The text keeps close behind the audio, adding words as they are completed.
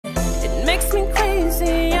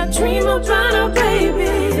dream about our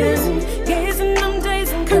babies. Gazing them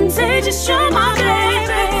days and contagious, you're my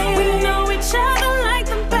baby. We know each other like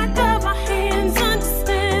the back of our hands.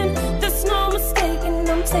 Understand, there's no mistaking,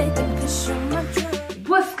 I'm taking, 'cause you're my dream.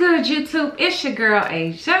 What's good, YouTube? It's your girl,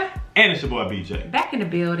 Asia. And it's your boy, BJ. Back in the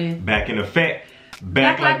building. Back in effect.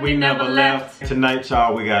 Back like we never left. Tonight,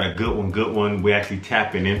 y'all, we got a good one. We actually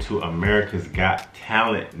tapping into America's Got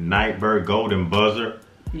Talent, Nightbirde, Golden Buzzer.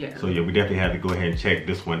 Yeah. So yeah, we definitely had to go ahead and check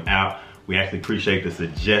this one out. We actually appreciate the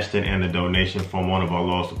suggestion and the donation from one of our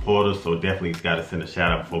loyal supporters. So definitely got to send a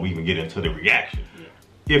shout out before we even get into the reaction.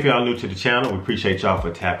 Yeah. If y'all new to the channel, we appreciate y'all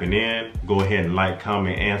for tapping in. Go ahead and like,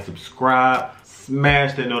 comment, and subscribe.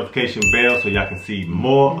 Smash that notification bell so y'all can see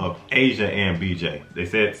more of Asia and BJ. They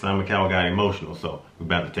said Simon Cowell got emotional, so we're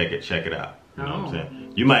about to check it out. You know what I'm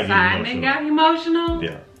saying? You might get emotional. Simon got emotional?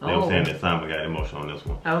 Yeah. They were saying that Simon got emotional on this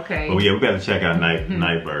one. Okay. But yeah, we got to check out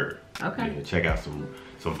Nightbirde. Okay. Yeah, check out some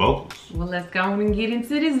vocals. Well, let's go on and get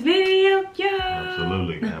into this video, y'all.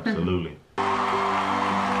 Absolutely, absolutely.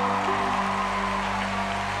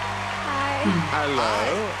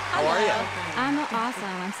 Hello. How are you? I'm awesome.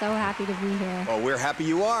 I'm so happy to be here. Well, we're happy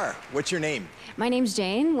you are. What's your name? My name's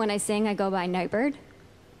Jane. When I sing, I go by Nightbirde.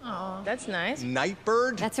 Oh, that's nice.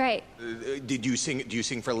 Nightbirde? That's right. Do you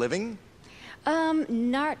sing for a living?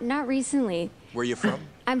 Not recently. Where are you from?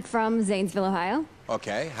 I'm from Zanesville, Ohio.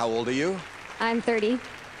 Okay. How old are you? I'm 30.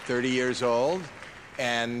 30 years old.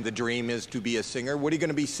 And the dream is to be a singer. What are you going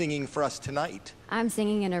to be singing for us tonight? I'm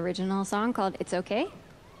singing an original song called It's Okay.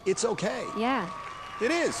 It's okay. Yeah. It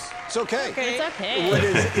is. It's okay. It's okay. What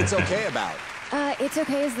is It's Okay about? It's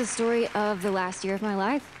Okay is the story of the last year of my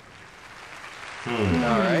life. All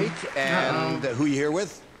right. And who are you here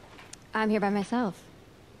with? I'm here by myself.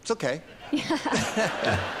 It's okay.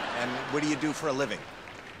 And what do you do for a living?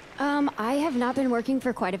 I have not been working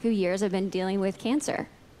for quite a few years. I've been dealing with cancer.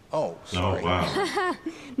 Oh, sorry. Oh, wow.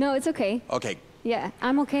 No, it's okay. Okay. Yeah,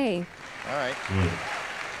 I'm okay. All right.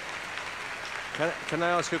 Can I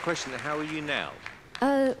ask you a question? How are you now?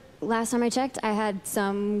 Last time I checked, I had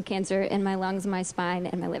some cancer in my lungs, my spine,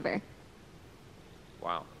 and my liver.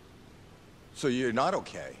 Wow. So you're not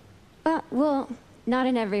okay? Well, not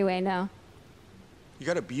in every way, no. You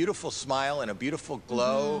got a beautiful smile and a beautiful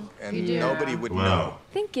glow, and nobody would know.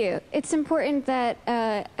 Thank you. It's important that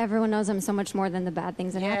everyone knows I'm so much more than the bad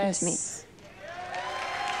things that happen to me.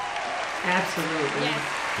 Absolutely. Yes.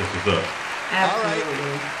 This is up. Absolutely.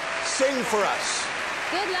 All right. Sing for us.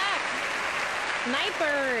 Good luck.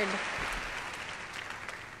 Nightbirde.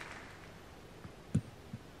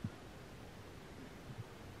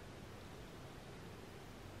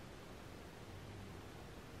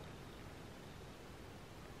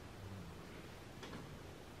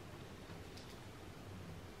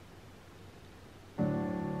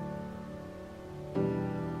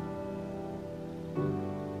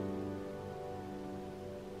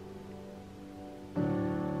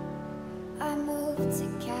 I moved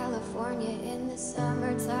to California in the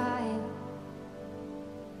summertime.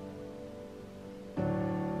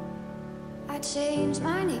 I changed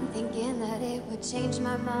my name thinking that it would change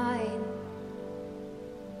my mind.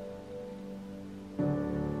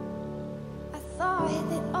 I thought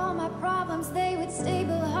that all my problems, they would stay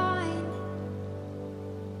behind.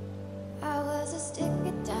 I was a stick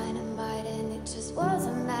of dynamite and it just was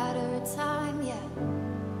a matter of time, yeah.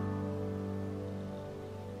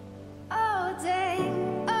 Oh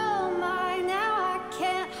dang, oh my, now I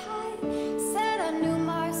can't hide. Said I knew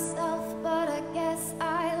myself, but I guess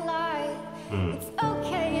I lied. It's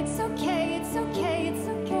okay, it's okay, it's okay, it's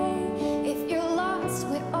okay. If you're lost,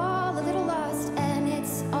 we're all a little lost, and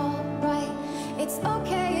it's alright. It's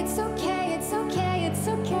okay, it's okay, it's okay, it's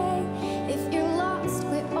okay. If you're lost,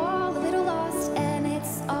 we're all a little lost, and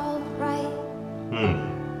it's alright.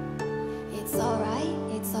 It's alright,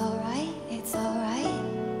 it's alright, it's alright.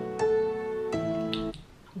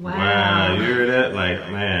 Wow, you hear that? Like,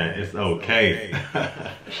 man, it's okay.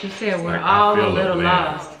 She said we're Like, I all a feel it, little man.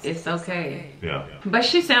 lost. It's okay. Yeah. But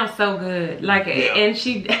she sounds so good. Like, and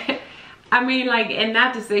she, I mean, like, and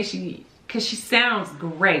not to say because she sounds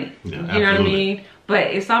great. Yeah, you know what I absolutely. mean? But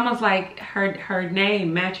it's almost like her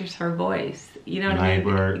name matches her voice. You know what I mean?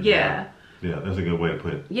 Nightbirde. Yeah. Yeah, that's a good way to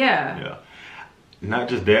put it. Yeah. Yeah. Not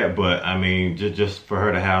just that, but I mean, just for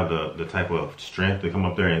her to have the type of strength to come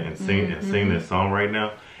up there and sing this song right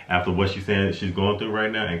now, after what she's saying that she's going through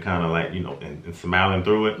right now, and kind of like, you know, and smiling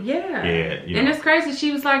through it. Yeah. Yeah. You and know. it's crazy.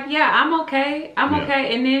 She was like, yeah, I'm okay. I'm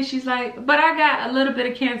okay. And then she's like, but I got a little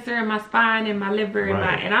bit of cancer in my spine and my liver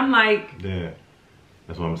and I'm like, yeah.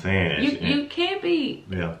 That's what I'm saying. You can't be.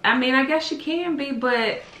 Yeah. I mean, I guess you can be,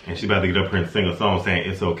 but. And she's about to get up here and sing a song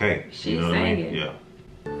saying it's okay. She's you know what singing. I mean? Yeah.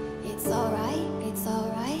 It's alright, it's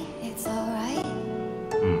alright, it's alright.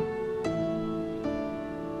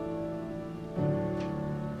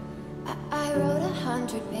 I wrote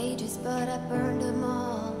 100 pages, but I burned them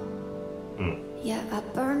all. Yeah, I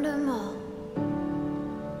burned them all.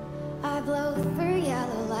 I blow through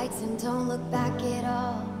yellow lights and don't look back at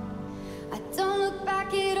all. I don't look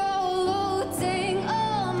back at all. Loading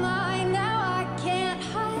all mine, now I can't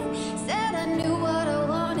hide. Said I knew what I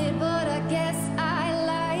wanted, but I guess I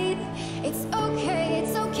lied. It's okay,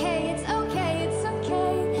 it's okay, it's okay, it's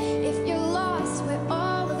okay. If you're lost, we're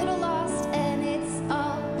all a little lost, and it's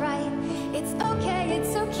alright. It's okay,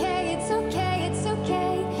 it's okay, it's okay, it's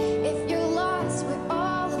okay. If you're lost, we're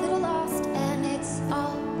all a little lost, and it's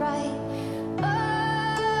alright. Oh,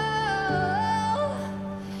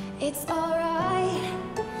 it's alright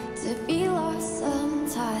to be lost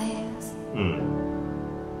sometimes.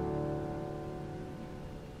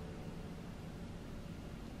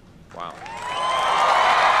 Wow.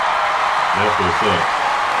 That's what's up.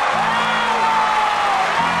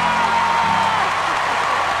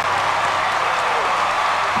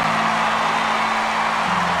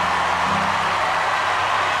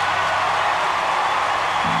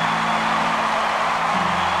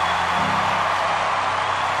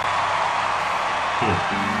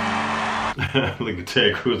 Look at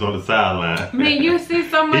Ted Cruz on the sideline. I mean, you see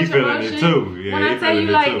so much He's feeling emotion. it too. Yeah, when I he's tell you, feeling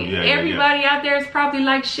it like, too. Yeah, everybody out there is probably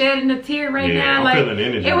like shedding a tear right Yeah, now. I'm Like, feeling the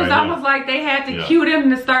energy it was right almost now. like they had to cue them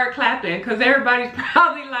to start clapping because everybody's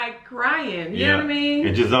probably like crying. You know what I mean?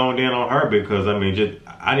 And just zoned in on her because I mean, I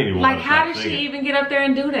didn't even Like, want to how stop did singing. she even get up there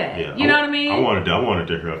and do that? Yeah, You know what I mean? I wanted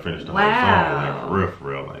to hear her finish the whole song, like for real, for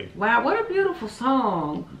real. Like, wow, what a beautiful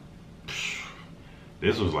song.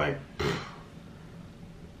 this was like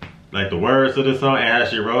the words of the song and how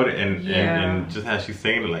she wrote it and just how she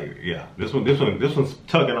sang it. Like, yeah, this one's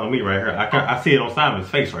tugging on me right here. I see it on Simon's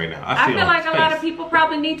face right now. I feel like a lot of people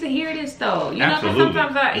probably need to hear this though. You Absolutely. know,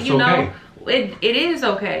 because sometimes it is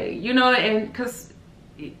okay. You know, and because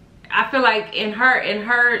I feel like in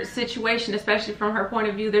her situation, especially from her point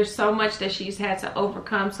of view, there's so much that she's had to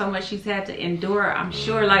overcome, so much she's had to endure, I'm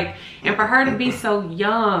sure. Like, and for her to be so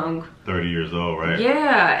young, 30 years old, right?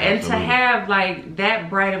 yeah, and to Absolutely. have like that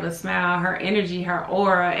bright of a smile, her energy, her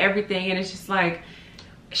aura, everything, and it's just like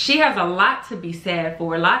she has a lot to be sad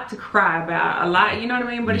for, a lot to cry about, a lot, you know what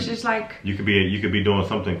I mean? But it's just like you could be doing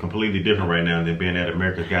something completely different right now than being at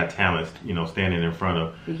America's Got Talent, you know, standing in front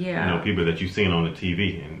of you know, people that you've seen on the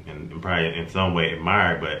TV and probably in some way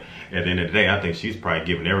admired. But at the end of the day, I think she's probably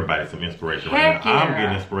giving everybody some inspiration right now. I'm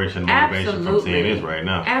getting inspiration, motivation from seeing this right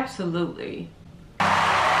now. Absolutely.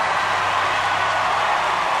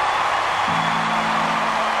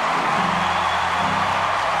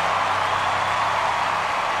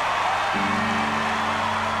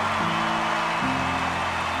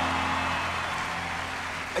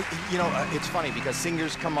 You know, it's funny because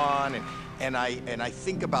singers come on and I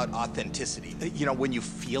think about authenticity. You know, when you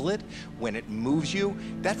feel it, when it moves you,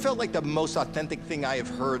 that felt like the most authentic thing I have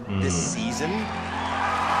heard this season.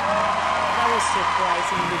 That was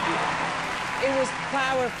surprisingly beautiful. It was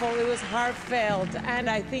powerful, it was heartfelt, and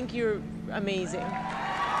I think you're amazing.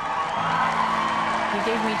 You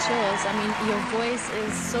gave me chills. I mean, your voice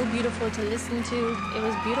is so beautiful to listen to. It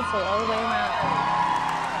was beautiful all the way around.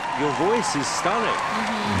 Your voice is stunning.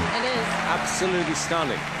 It is. Absolutely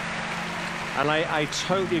stunning. And I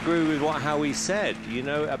totally agree with what Howie said, you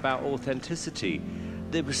know, about authenticity.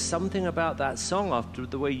 There was something about that song after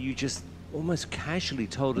the way you just almost casually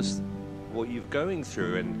told us what you're going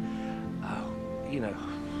through and, you know.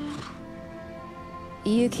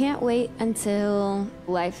 You can't wait until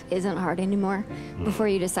life isn't hard anymore before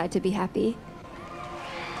you decide to be happy.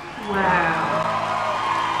 Wow.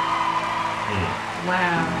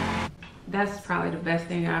 Wow. That's probably the best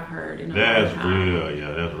thing I've heard in a long time. Real,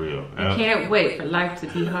 yeah, that's real. You can't wait for life to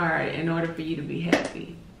be hard in order for you to be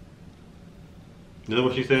happy. Is that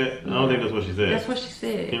what she said? I don't think that's what she said. That's what she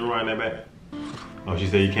said. Can you rewind that back? Oh, she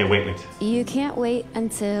said you can't wait until... You can't wait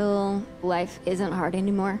until life isn't hard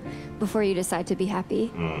anymore before you decide to be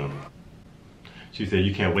happy. She said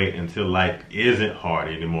you can't wait until life isn't hard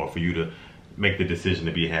anymore for you to make the decision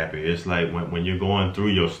to be happy. It's like when you're going through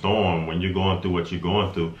your storm, when you're going through what you're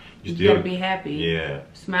going through, you still gotta be happy. Yeah.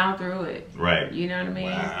 Smile through it. Right. You know what I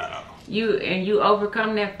mean? Wow. You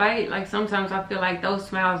overcome that fight. Like sometimes I feel like those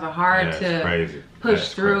smiles are hard to push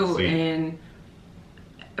through and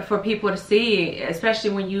for people to see, especially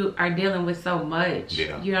when you are dealing with so much.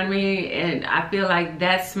 Yeah. You know what I mean? And I feel like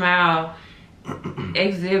that smile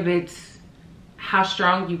exhibits how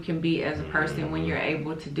strong you can be as a person when you're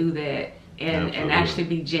able to do that and actually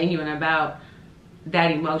be genuine about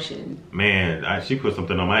that emotion. Man, she put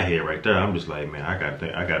something on my head right there. I'm just like, man, I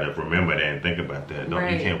gotta remember that and think about that.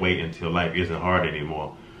 You can't wait until life isn't hard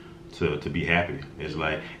anymore to be happy. It's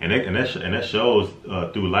like, and that shows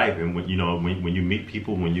through life, and when you meet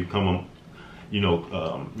people, when you come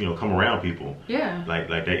come around people, like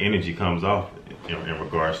that energy comes off in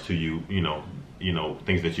regards to you know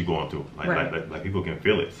things that you're going through, like people can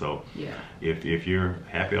feel it. So if you're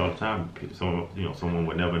happy all the time, someone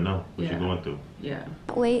would never know what you're going through.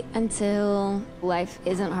 Wait until life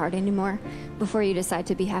isn't hard anymore before you decide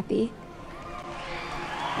to be happy.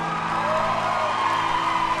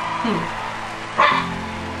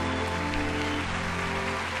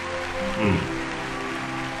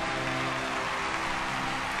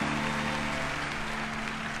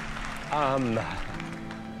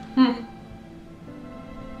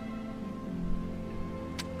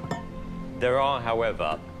 There are,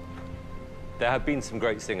 however, there have been some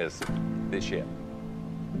great singers this year.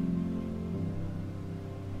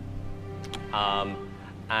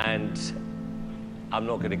 And I'm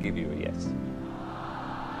not going to give you a yes.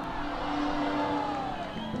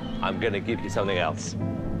 I'm going to give you something else.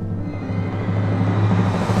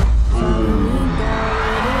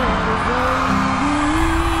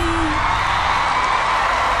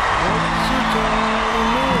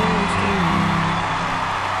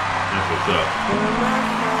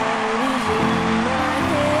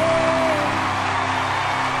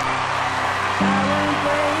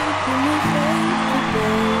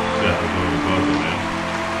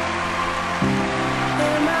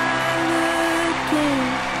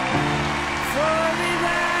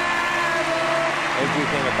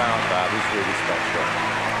 Everything about that was really special.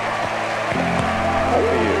 Good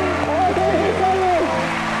for you. Good for you.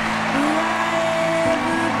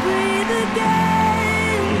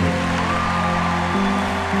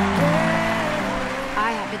 I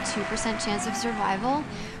have a 2% chance of survival,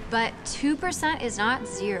 but 2% is not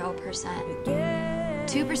 0%.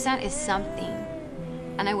 2% is something,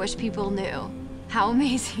 and I wish people knew how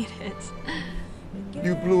amazing it is.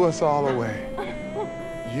 You blew us all away.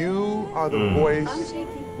 You are the voice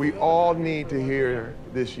we all need to hear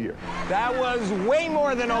this year. That was way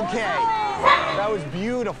more than okay. That was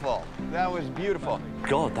beautiful. That was beautiful.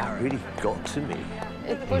 God, that really got to me.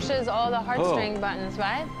 It pushes all the heartstring buttons,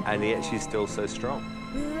 right? And yet she's still so strong.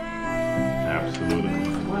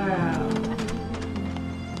 Absolutely. Wow.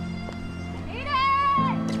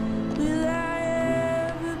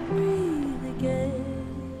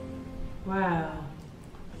 Wow.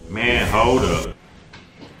 Man, hold up.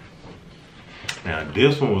 Now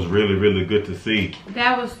this one was really, really good to see.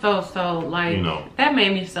 That was so like, that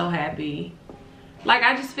made me so happy. Like,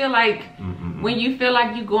 I just feel like when you feel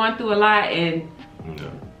like you're going through a lot and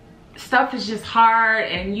stuff is just hard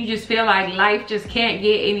and you just feel like life just can't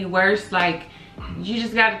get any worse, like, you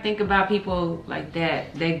just got to think about people like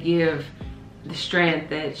that give the strength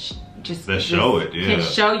that can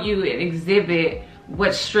show you and exhibit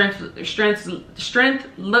what strength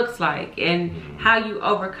looks like, and how you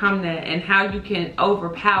overcome that, and how you can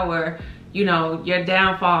overpower your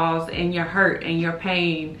downfalls and your hurt and your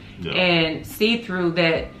pain, and see through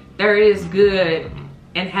that there is good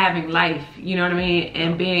in having life, you know what I mean,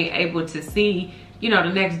 and being able to see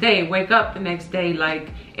the next day, wake up the next day, like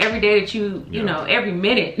every day that you every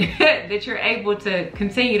minute that you're able to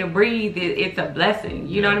continue to breathe, it's a blessing,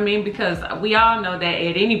 you know what I mean, because we all know that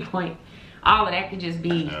at any point all of that could just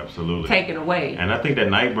be taken away. And I think that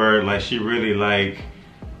Nightbirde, like, she really, like,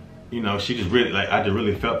 she just really, like, I just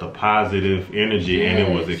really felt the positive energy, and it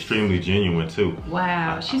was extremely genuine too.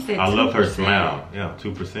 Wow. She said 2%. I love her smile. Yeah,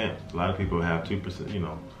 2%. A lot of people have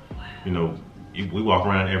 2%, we walk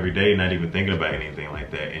around every day not even thinking about anything like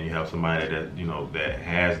that, and you have somebody that, that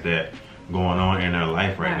has that going on in their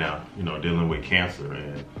life right now, dealing with cancer,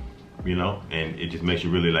 and and it just makes you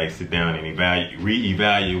really, like, sit down and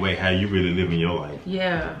reevaluate how you really live in your life.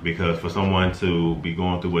 Yeah. Because for someone to be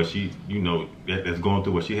going through what she, that's going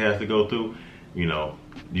through what she has to go through, you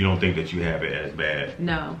don't think that you have it as bad.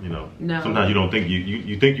 No. No. Sometimes you don't think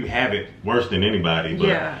you think you have it worse than anybody.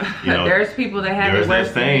 But, there's people that have it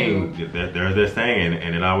worse than you. There's that saying,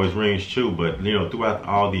 and it always rings true. But throughout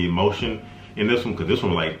all the emotion in this one, because this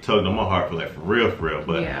one, like, tugged on my heart for real.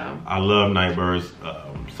 But I love Nightbirde's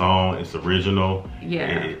song. It's original.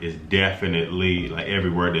 Yeah. It's definitely, like, every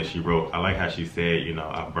word that she wrote. I like how she said,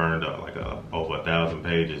 I burned up like over 1,000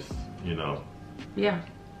 pages. Yeah.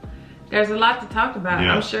 There's a lot to talk about.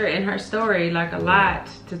 I'm sure in her story, like, a lot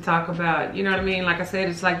to talk about. You know what I mean? Like I said,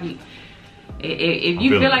 it's like if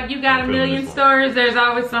you feel like you got a million stories, there's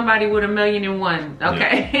always somebody with 1,000,001.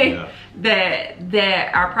 Okay.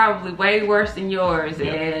 that are probably way worse than yours.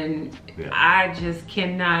 Yeah. And Yeah. I just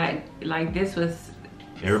cannot, like, this was.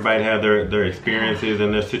 Everybody have their experiences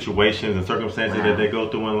and their situations and circumstances that they go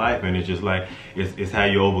through in life, and it's just like it's how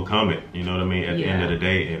you overcome it. You know what I mean? At the end of the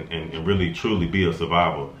day, and really truly be a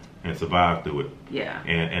survivor and survive through it. Yeah.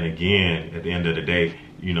 And again, at the end of the day,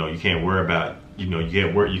 you know, you can't worry about, you know, you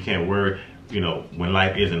can't worry, you know, when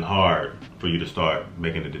life isn't hard for you to start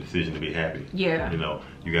making the decision to be happy. Yeah. You know,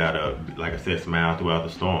 you gotta, like I said, smile throughout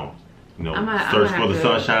the storm. You know, I'm search for the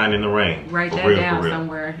sunshine in the rain. Write that down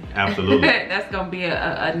somewhere. Absolutely. That's gonna be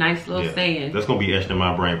a nice little saying. That's gonna be etched in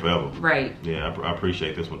my brain forever. Right. Yeah, I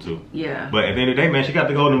appreciate this one too. Yeah. But at the end of the day, man, she got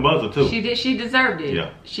the golden buzzer too. She did. She deserved it.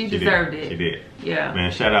 Yeah. She deserved it. She did. Yeah.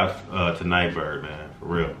 Man, shout out to Nightbirde, man, for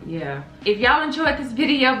real. Yeah. If y'all enjoyed this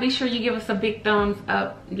video, be sure you give us a big thumbs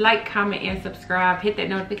up, like, comment, and subscribe. Hit that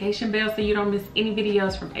notification bell so you don't miss any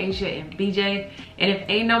videos from Asia and BJ. And if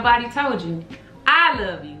ain't nobody told you, I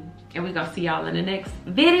love you. And we're gonna see y'all in the next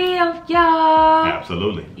video, y'all.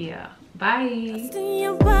 Absolutely. Yeah. Bye.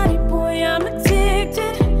 Your body, boy, I'm addicted.